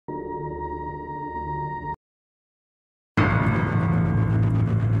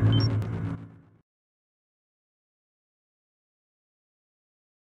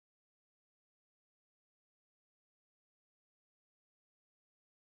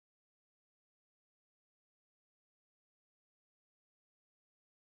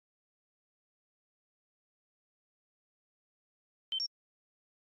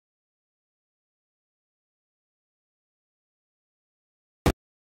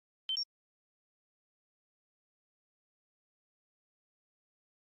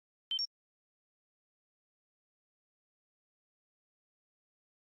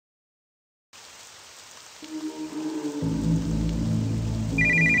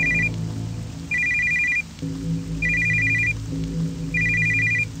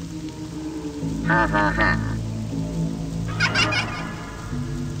Ha ha ha.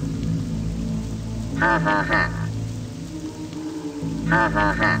 Ha ha ha. Ha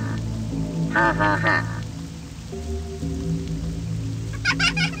ha ha. Ha ha ha.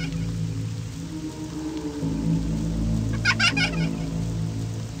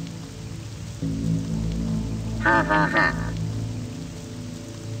 Ha ha ha.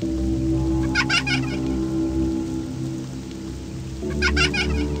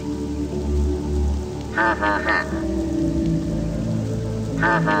 Ha ha ha.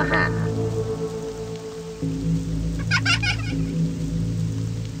 Ha ha ha.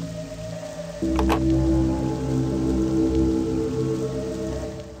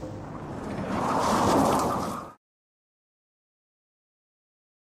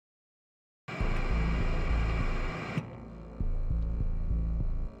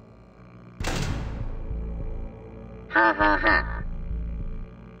 Ha ha ha.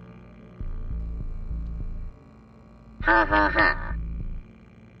 Ha ha ha.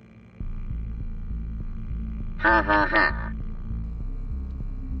 Ha ha ha.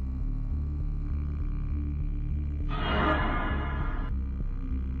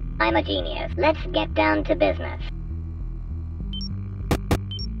 I'm a genius. Let's get down to business.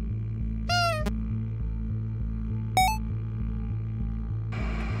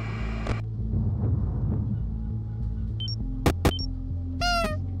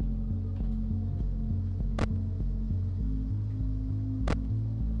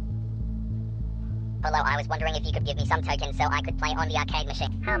 Hello, I was wondering if you could give me some tokens so I could play on the arcade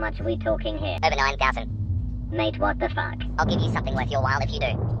machine. How much are we talking here? Over 9,000. Mate, what the fuck? I'll give you something worth your while if you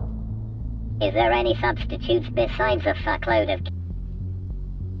do. Is there any substitutes besides a fuckload of...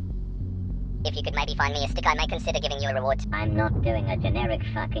 If you could maybe find me a stick, I may consider giving you a reward. I'm not doing a generic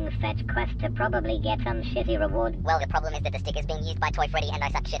fucking fetch quest to probably get some shitty reward. Well, the problem is that the stick is being used by Toy Freddy and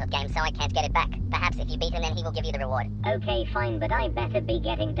I suck shit at games, so I can't get it back. Perhaps if you beat him, then he will give you the reward. Okay, fine, but I better be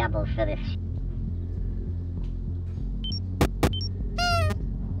getting doubles for this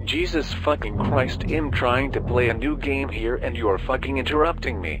Jesus fucking Christ, I'm trying to play a new game here and you're fucking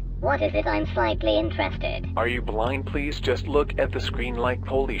interrupting me. What is it? I'm slightly interested. Are you blind? Please just look at the screen like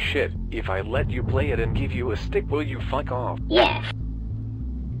holy shit. If I let you play it and give you a stick, will you fuck off? Yes.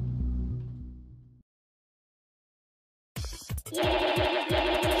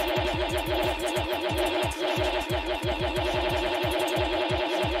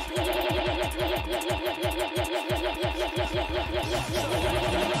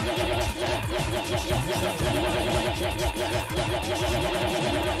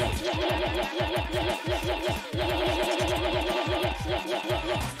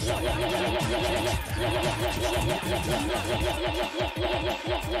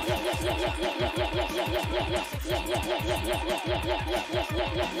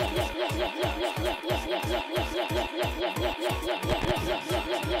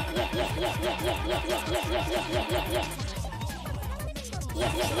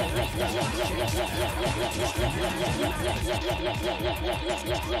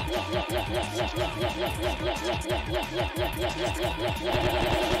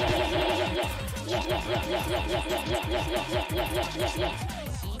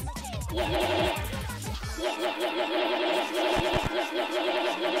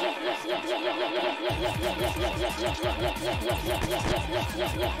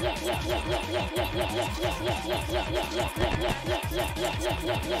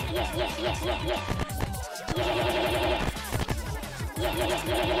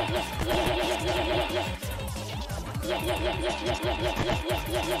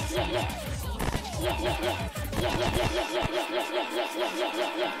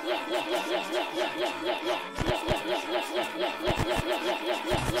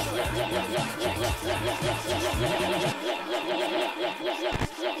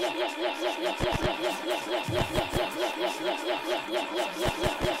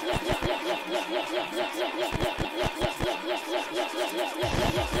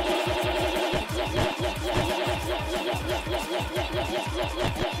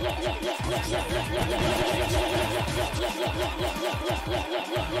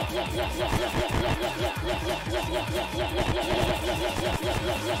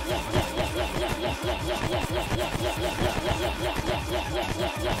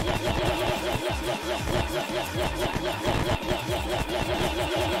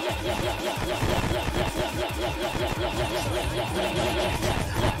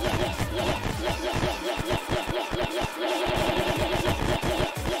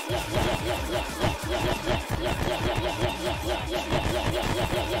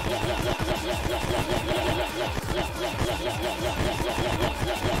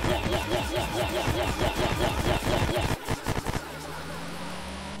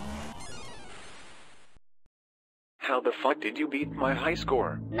 fuck did you beat my high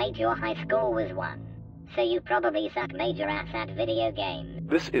score? Major high score was 1. So you probably suck major ass at video games.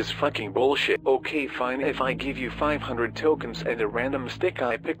 This is fucking bullshit. Okay, fine, if I give you 500 tokens and a random stick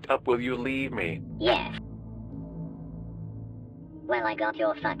I picked up, will you leave me? Yes. Well, I got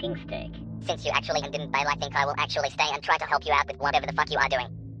your fucking stick. Since you actually didn't bail, I think I will actually stay and try to help you out with whatever the fuck you are doing.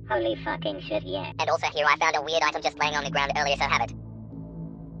 Holy fucking shit, yeah. And also here I found a weird item just laying on the ground earlier, so have it.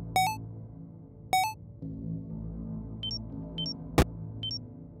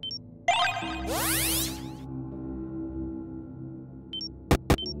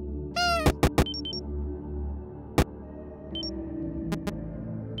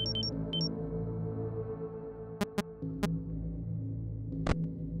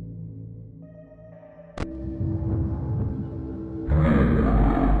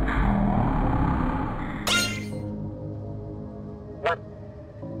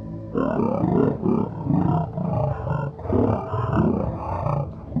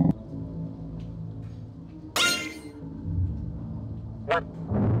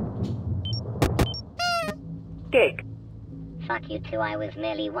 Gig. Fuck you too, I was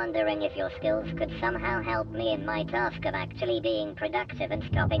merely wondering if your skills could somehow help me in my task of actually being productive and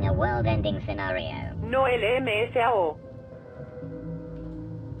stopping a world-ending scenario. No LMSAO.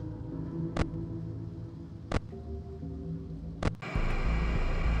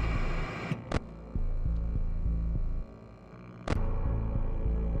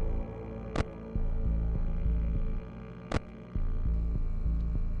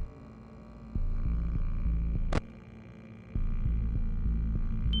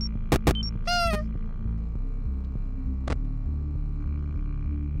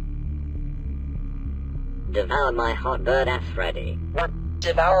 Devour my hot bird ass Freddy. What?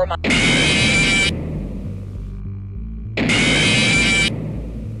 Devour my...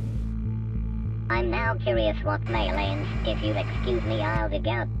 I'm now curious what aliens, if you'll excuse me I'll dig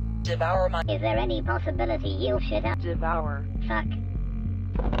out. Devour my... Is there any possibility you'll shit out? Devour. Fuck.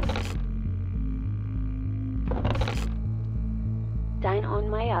 Dine on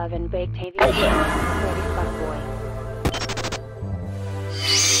my oven baked heavy Freddy fuckboy.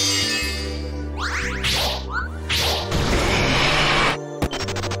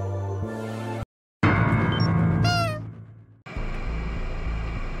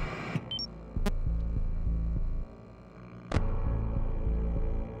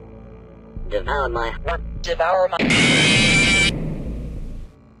 Devour my... What? Devour my...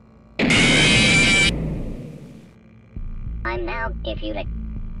 I'm now, if you like...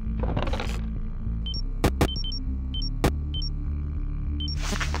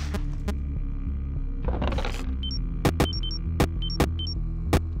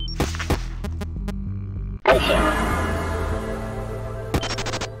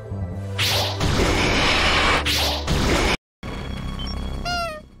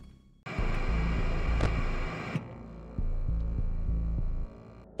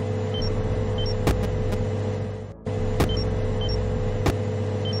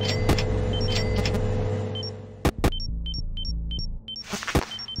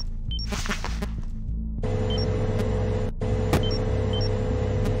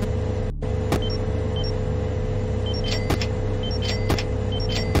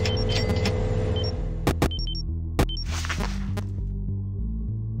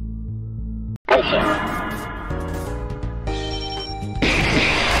 Oh shit.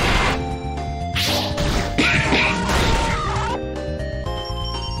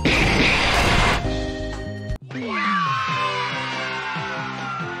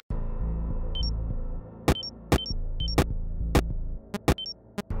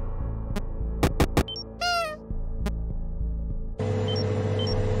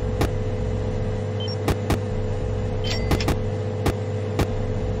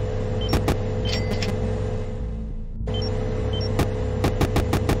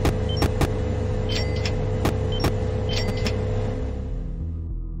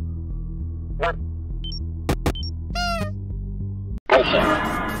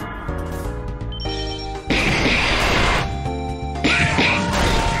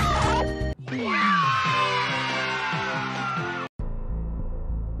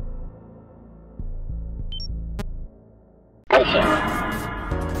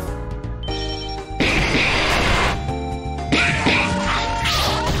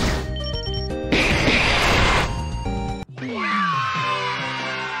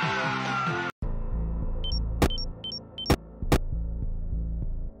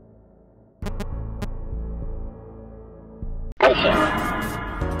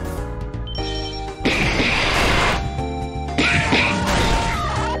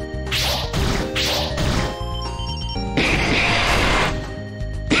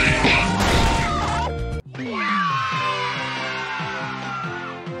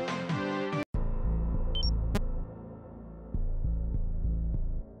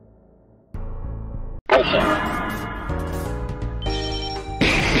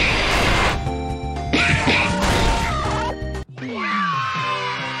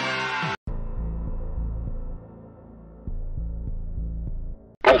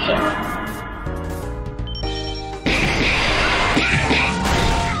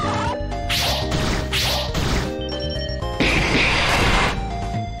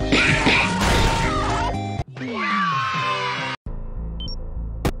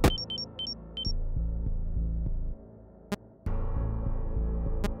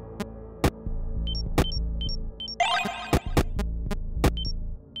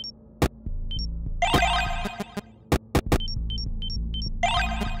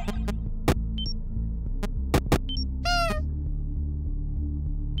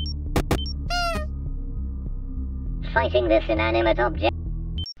 fighting this inanimate object.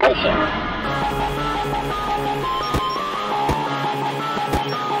 Oh shit.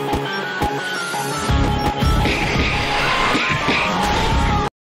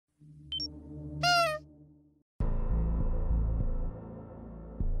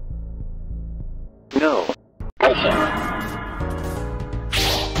 No. Oh shit.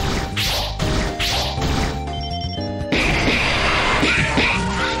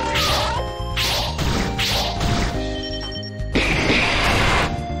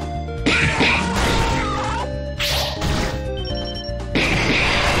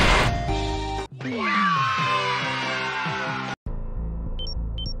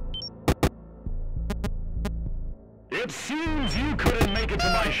 It seems you couldn't make it to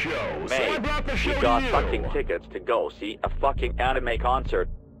my show, so I brought the show we got to you. fucking tickets to go see a fucking anime concert.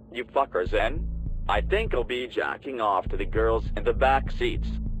 You fuckers in? I think I'll be jacking off to the girls in the back seats.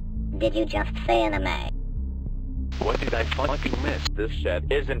 Did you just say anime? What did I fucking miss? This shit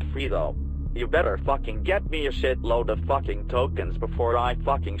isn't free though. You better fucking get me a shitload of fucking tokens before I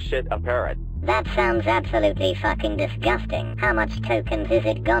fucking shit a parrot. That sounds absolutely fucking disgusting. How much tokens is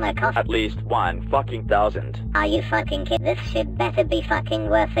it gonna cost? At least 1,000. Are you fucking kidding? This shit better be fucking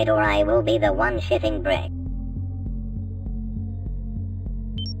worth it or I will be the one shitting brick.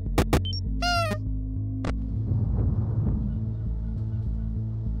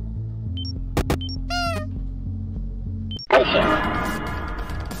 Oh shit.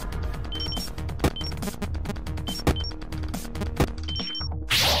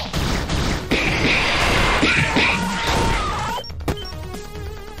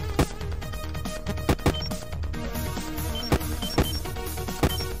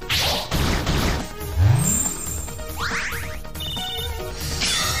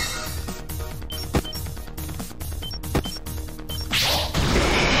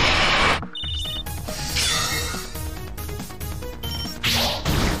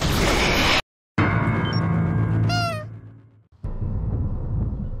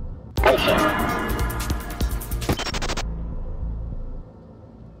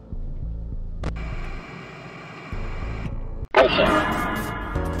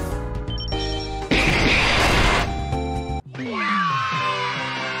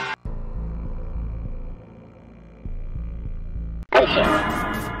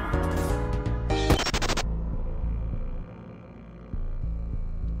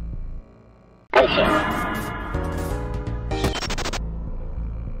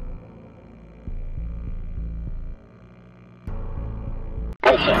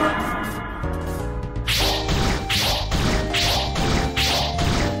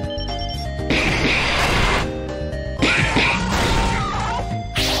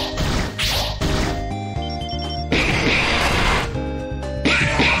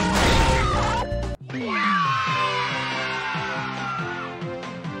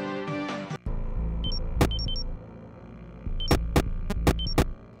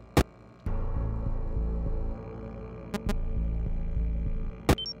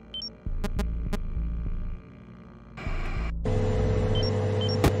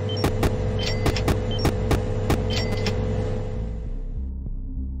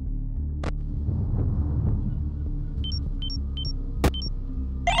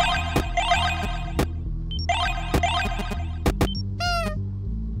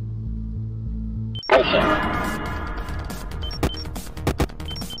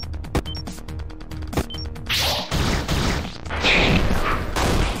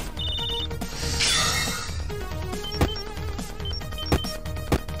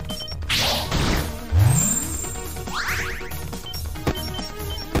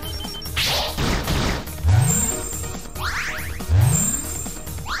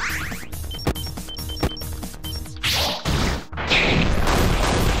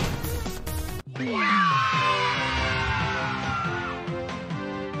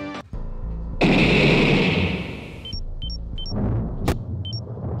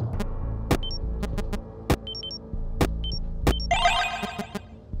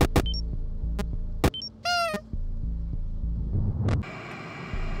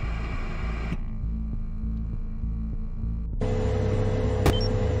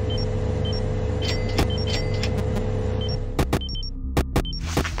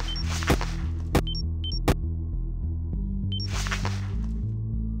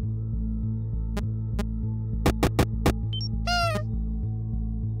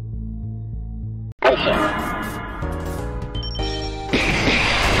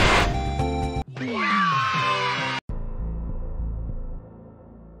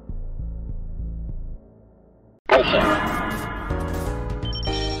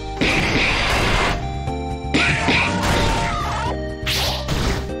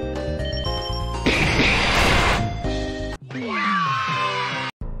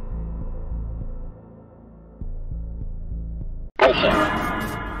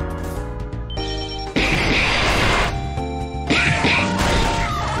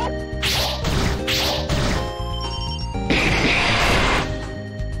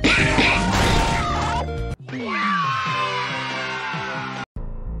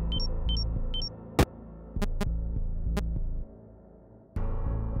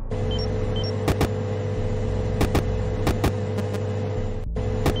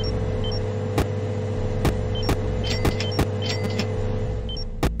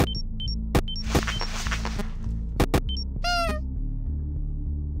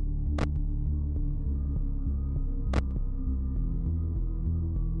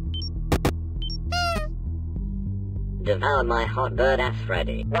 Devour my hot bird ass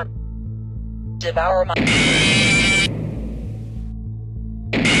Freddy. What? Devour my...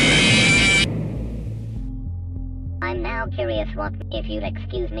 I'm now curious what... If you'll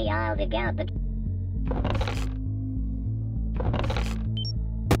excuse me, I'll dig out the...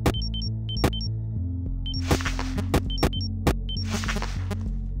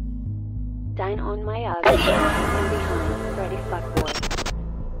 Dine on my oven. And behind, Freddy Fuckboy.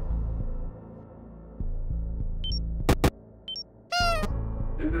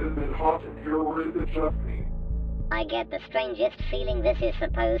 Is it a bit hot in here, or is it just me? I get the strangest feeling this is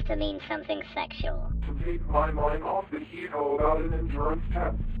supposed to mean something sexual. To take my mind off the heat, how about an endurance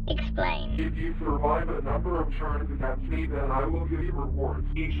test? Explain. If you survive a number of turns against me, then I will give you rewards.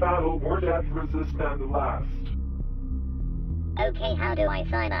 Each battle more death resist than the last. Okay, how do I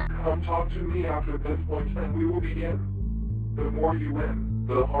sign up? Come talk to me after this point and we will begin. The more you win,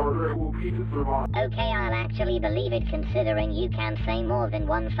 the harder it will be to survive. Okay, I'll actually believe it considering you can say more than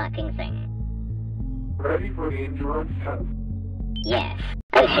one fucking thing. Ready for the endurance test? Yes.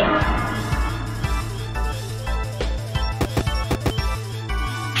 Push it.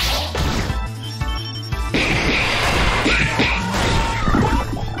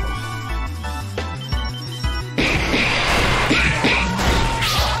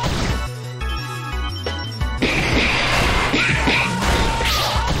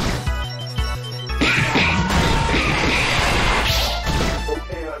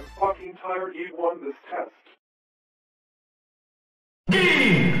 Tired, you won this test.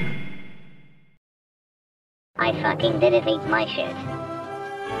 I fucking did it, eat my shit.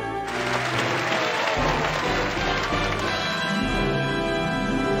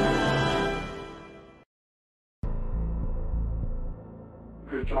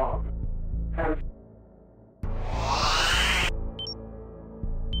 Good job. And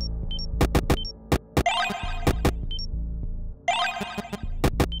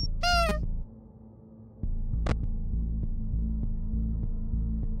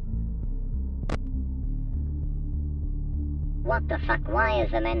What the fuck, why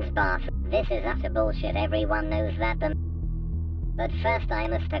is the men's bath? This is utter bullshit, everyone knows that But first I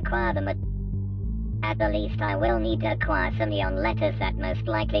must acquire them at the least I will need to acquire some neon letters that most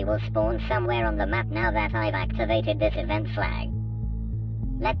likely will spawn somewhere on the map now that I've activated this event flag.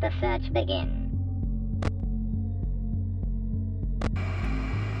 Let the search begin.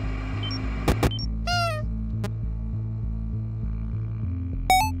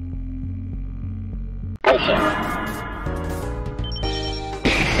 Oh shit.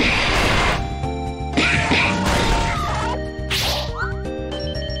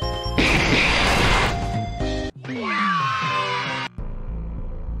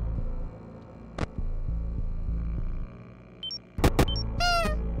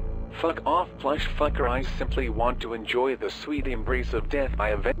 Fuck off, plush fucker. I simply want to enjoy the sweet embrace of death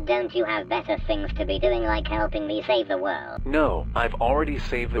by event. Don't you have better things to be doing, like helping me save the world? No, I've already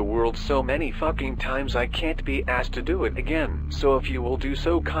saved the world so many fucking times I can't be asked to do it again. So if you will do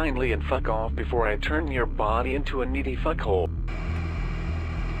so kindly and fuck off before I turn your body into a needy fuckhole.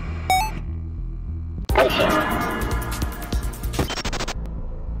 Oh shit.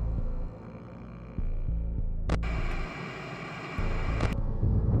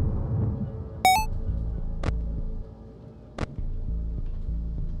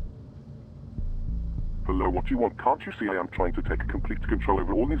 Hello, what do you want? Can't you see I am trying to take complete control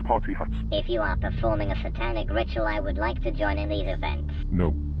over all these party hats? If you are performing a satanic ritual, I would like to join in these events.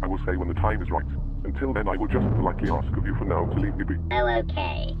 No, I will say when the time is right. Until then, I will just politely ask of you for now to leave me be. Oh,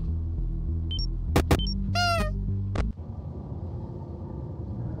 okay.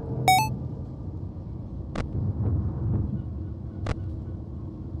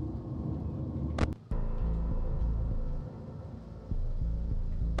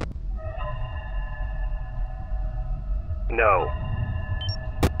 No.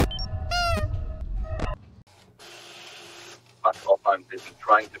 Fuck off, I'm busy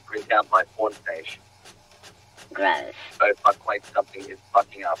trying to print out my porn page. Gross. So fuck like something is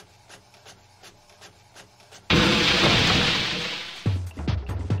fucking up.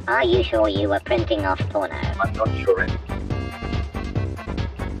 Are you sure you were printing off porno? I'm not sure it.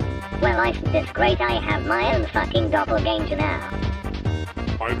 Well, isn't this great? I have my own fucking doppelganger now.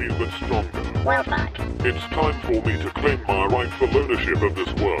 I'm even stronger. Well, fuck. It's time for me to claim my rightful ownership of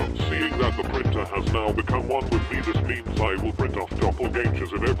this world. Seeing that the printer has now become one with me, this means I will print off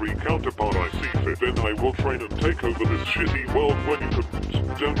doppelgangers of every counterpart I see fit. Then I will train and take over this shitty world when you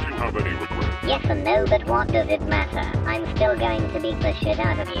couldn't. Don't you have any regrets? Yes and no, but what does it matter? I'm still going to beat the shit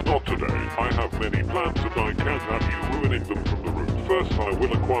out of you. Not today. I have many plans and I can't have you ruining them from the roots. First I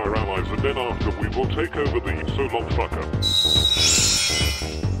will acquire allies and then after we will take over the so long fucker.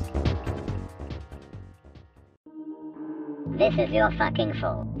 This is your fucking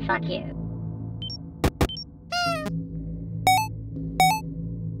fault. Fuck you.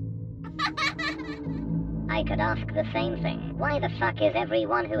 I could ask the same thing. Why the fuck is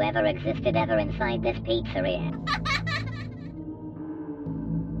everyone who ever existed ever inside this pizzeria?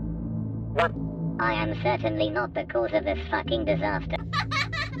 What? I am certainly not the cause of this fucking disaster.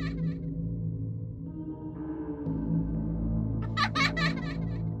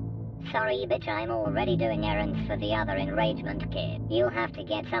 Sorry bitch, I'm already doing errands for the other enragement kid. You'll have to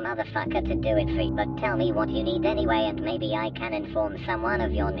get some other fucker to do it for you, but tell me what you need anyway and maybe I can inform someone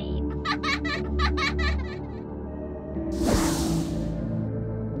of your need.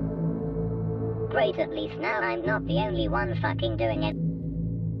 Great, at least now I'm not the only one fucking doing it.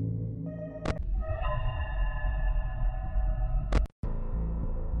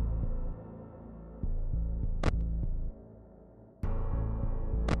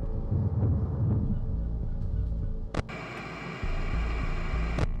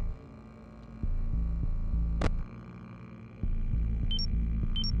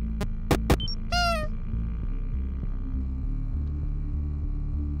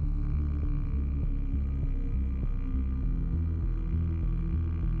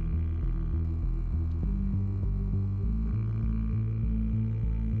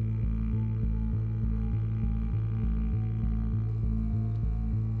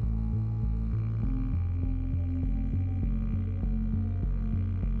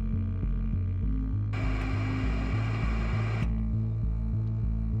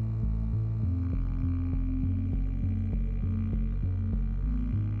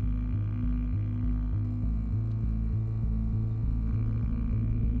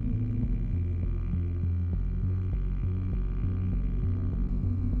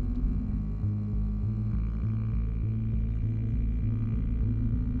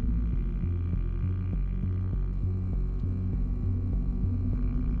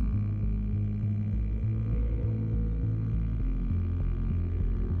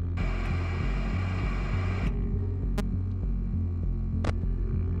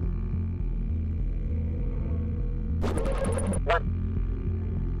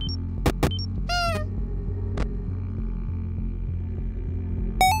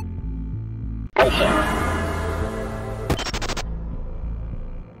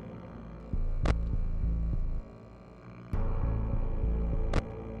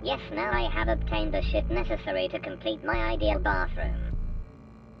 Yes, now I have obtained the shit necessary to complete my ideal bathroom.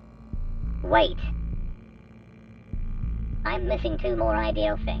 Wait. I'm missing 2 more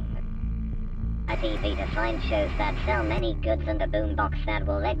ideal things. A TV to find shows that sell many goods and a boombox that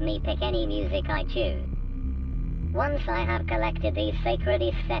will let me pick any music I choose. Once I have collected these sacred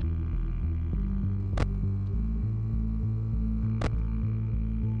set.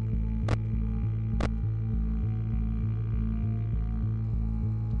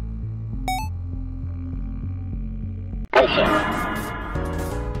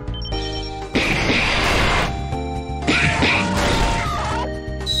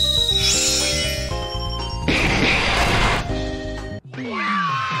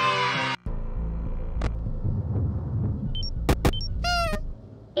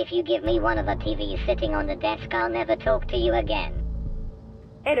 If you give me one of the TVs sitting on the desk, I'll never talk to you again.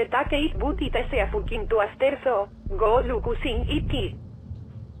 Eretake it butite sea fucking to asterso, go lukusin iti.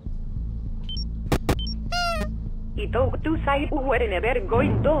 Itok to say were never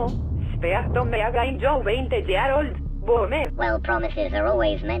going to, speak to me again Joe 20-year-old, bome. Well, promises are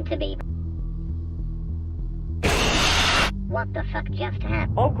always meant to be. What the fuck just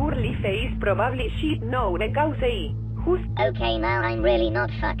happened? Oh, curly face probably shit no the cause. Who's okay, now I'm really not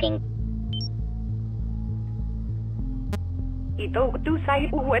fucking. Itok to say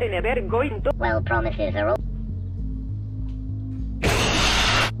were never going to. Well, promises are all.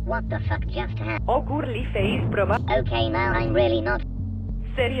 What the fuck just happened? Oh, curly face probably. Okay, now I'm really not.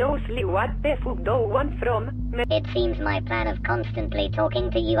 Seriously, what the fuck do you want from me? It seems my plan of constantly talking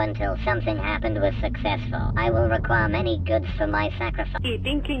to you until something happened was successful. I will require many goods for my sacrifice. I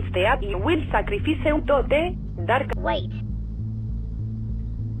think instead you will sacrifice autote, dark. Wait.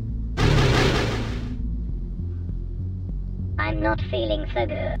 I'm not feeling so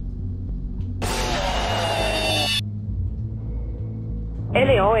good.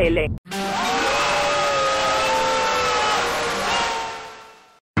 LOL.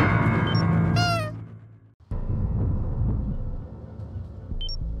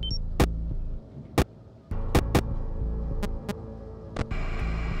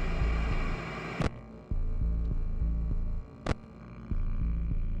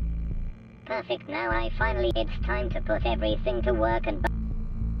 Perfect, now it's time to put everything to work and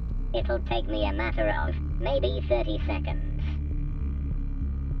it'll take me a matter of maybe 30 seconds.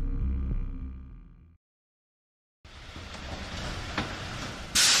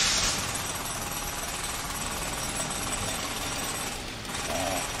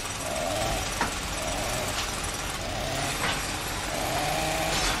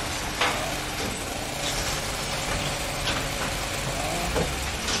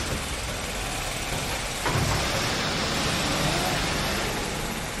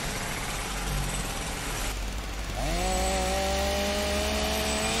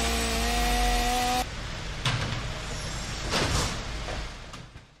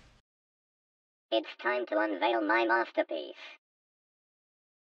 It's time to unveil my masterpiece.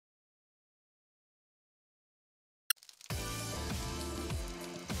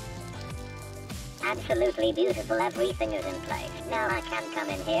 Absolutely beautiful, everything is in place. Now I can come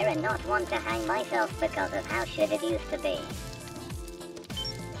in here and not want to hang myself because of how shit it used to be.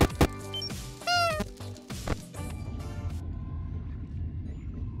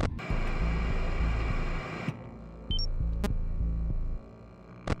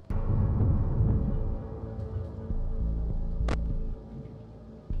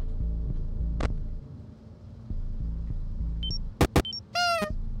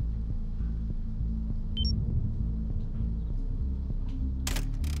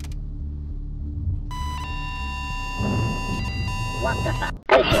 What the fuck?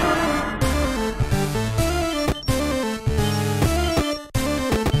 Oh shit.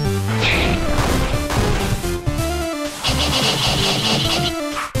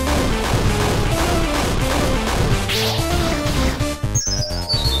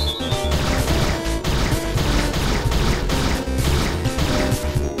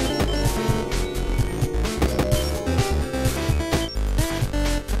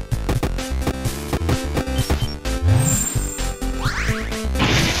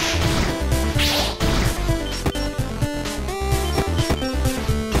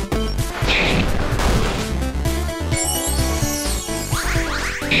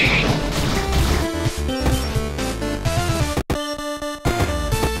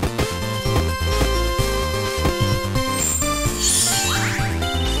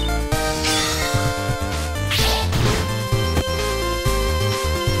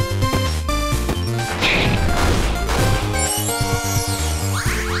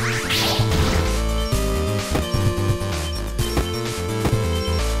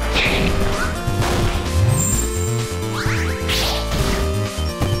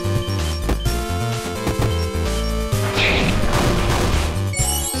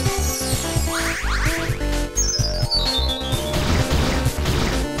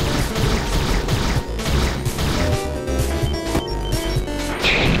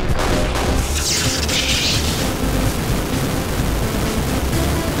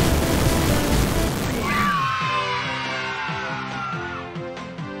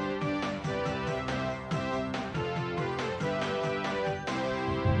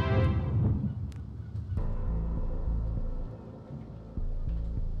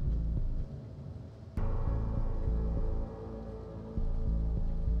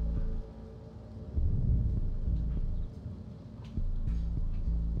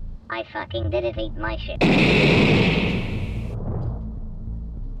 I fucking did it, eat my shit.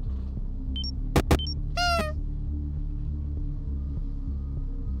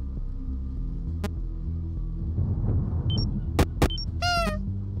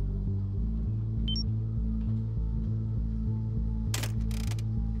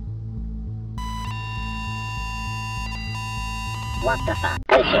 What the fuck?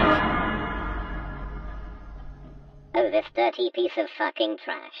 Oh shit. Oh, this dirty piece of fucking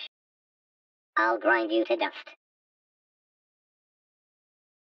trash. I'll grind you to dust.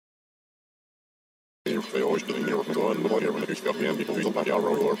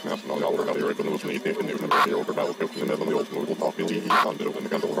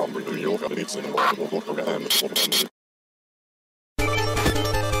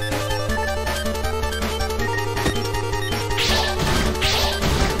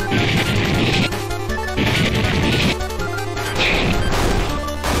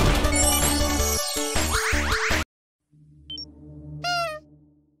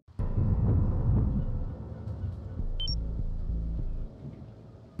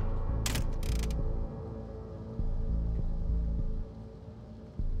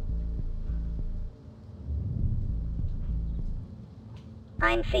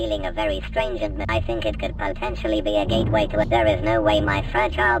 I'm feeling a very strange and I think it could potentially be a gateway to it. There is no way my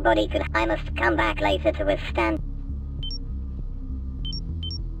fragile body could. I must come back later to withstand.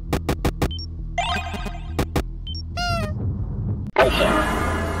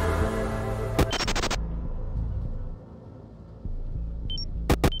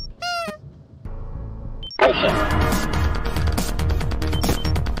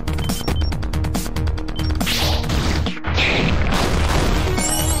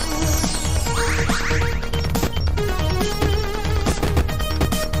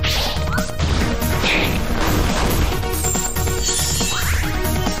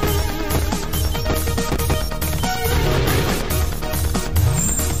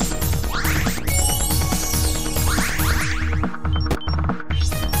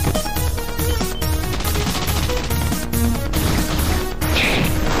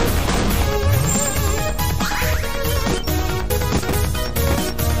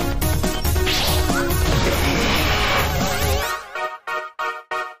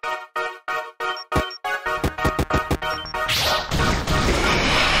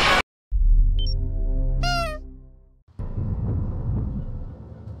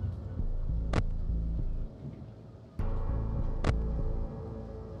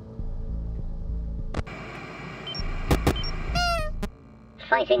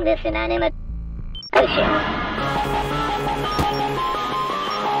 fighting this inanimate... Oh shit.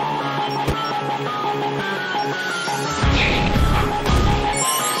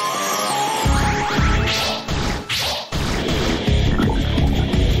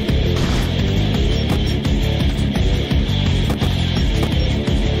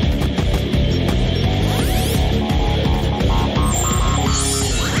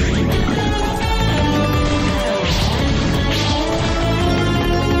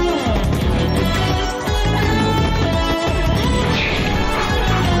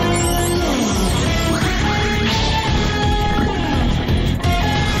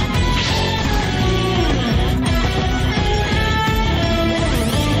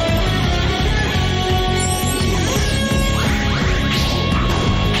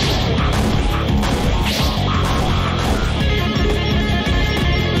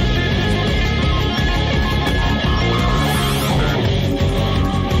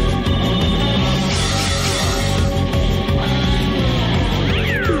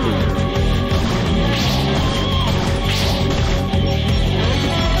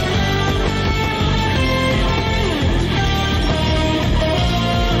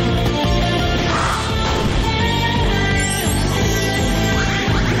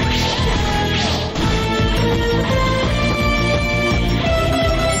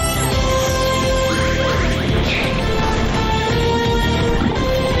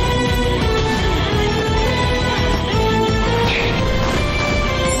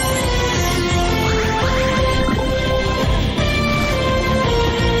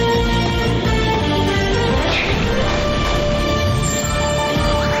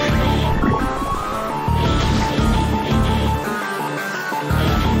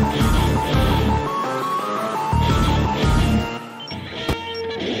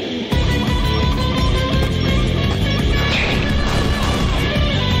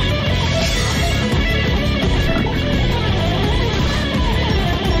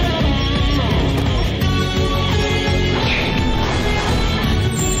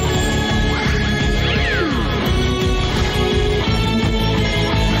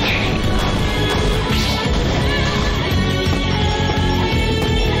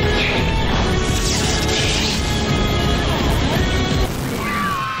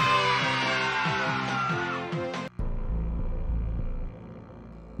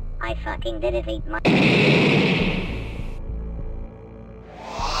 I fucking did it, eat my...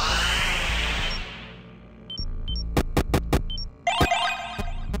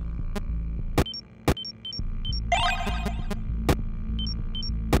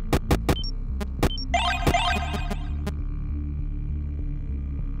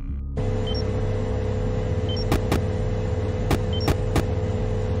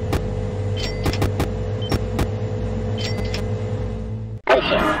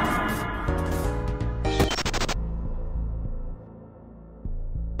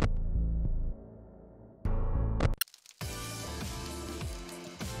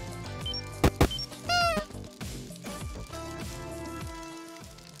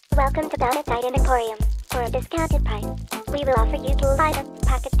 Welcome to Down at Night in Emporium. For a discounted price, we will offer you cool items,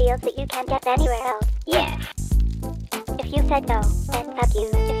 package deals that you can't get anywhere else. Yes. If you said no, then fuck you.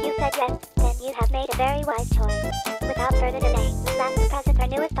 If you said yes, then you have made a very wise choice. Without further delay, let's present our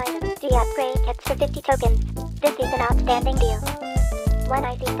newest item, the upgrade kits for 50 tokens. This is an outstanding deal. One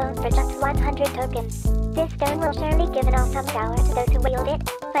icy stone for just 100 tokens. This stone will surely give an awesome shower to those who wield it.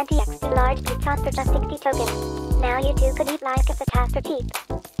 20 extra large pizzas for just 60 tokens. Now you two could eat like if the task are cheap.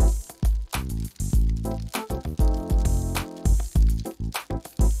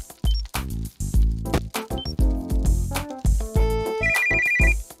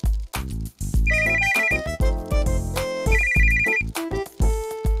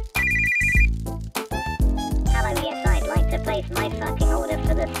 My fucking order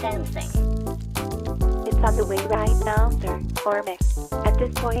for the stone thing. It's on the way right now, sir. Or mix. At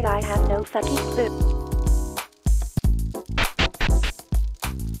this point I have no fucking clue.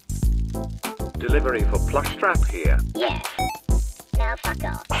 Delivery for Plushtrap here. Yes. Now fuck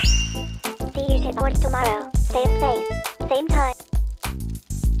off. See you shitboards tomorrow. Same place. Same time.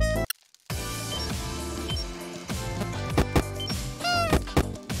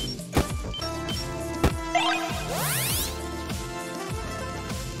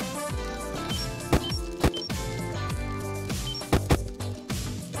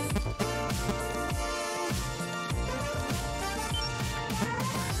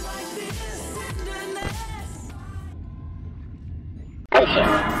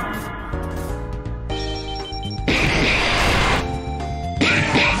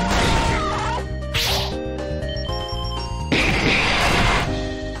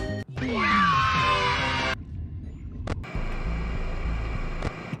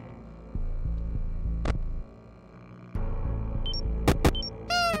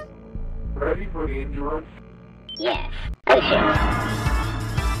 ready for the endurance? Yes. Oh shit.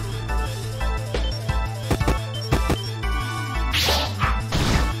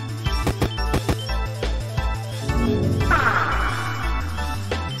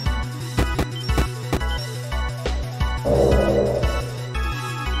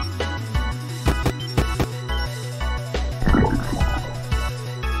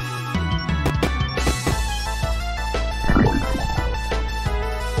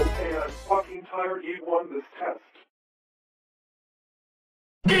 Tired you won this test.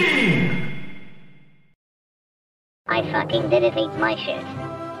 I fucking did it, eat my shit.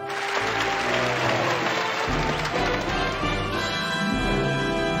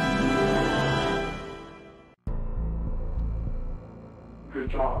 Good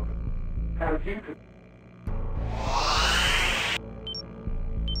job. Have you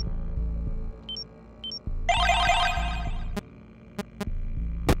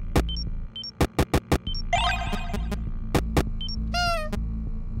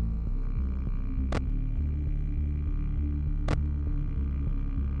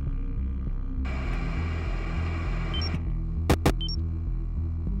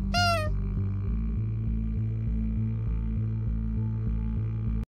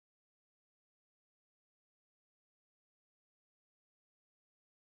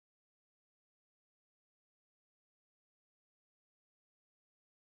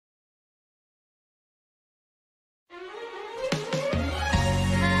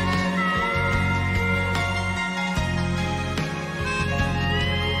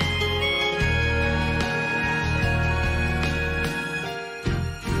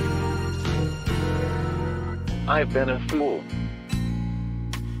I've been a fool.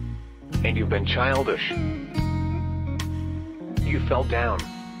 And you've been childish. You fell down.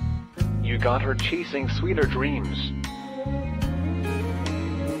 You got her chasing sweeter dreams.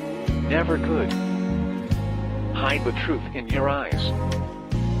 Never could hide the truth in your eyes.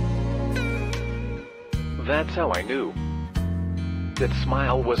 That's how I knew that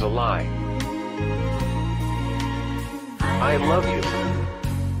smile was a lie. I love you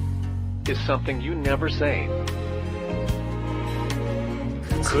is something you never say.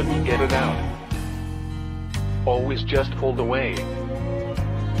 Couldn't get it out. Always just pulled away.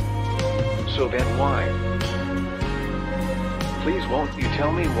 So then why? Please won't you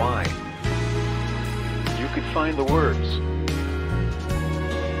tell me why? You could find the words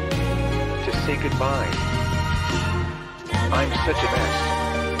to say goodbye. I'm such a mess.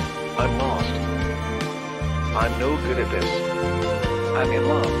 I'm lost. I'm no good at this. I'm in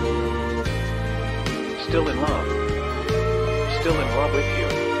love. Still in love. Still in love with you.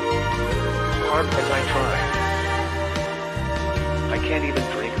 Hard as I try. I can't even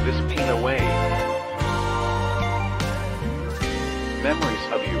drink this pain away. Memories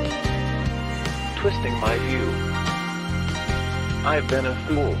of you, twisting my view. I've been a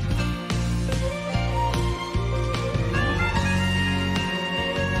fool.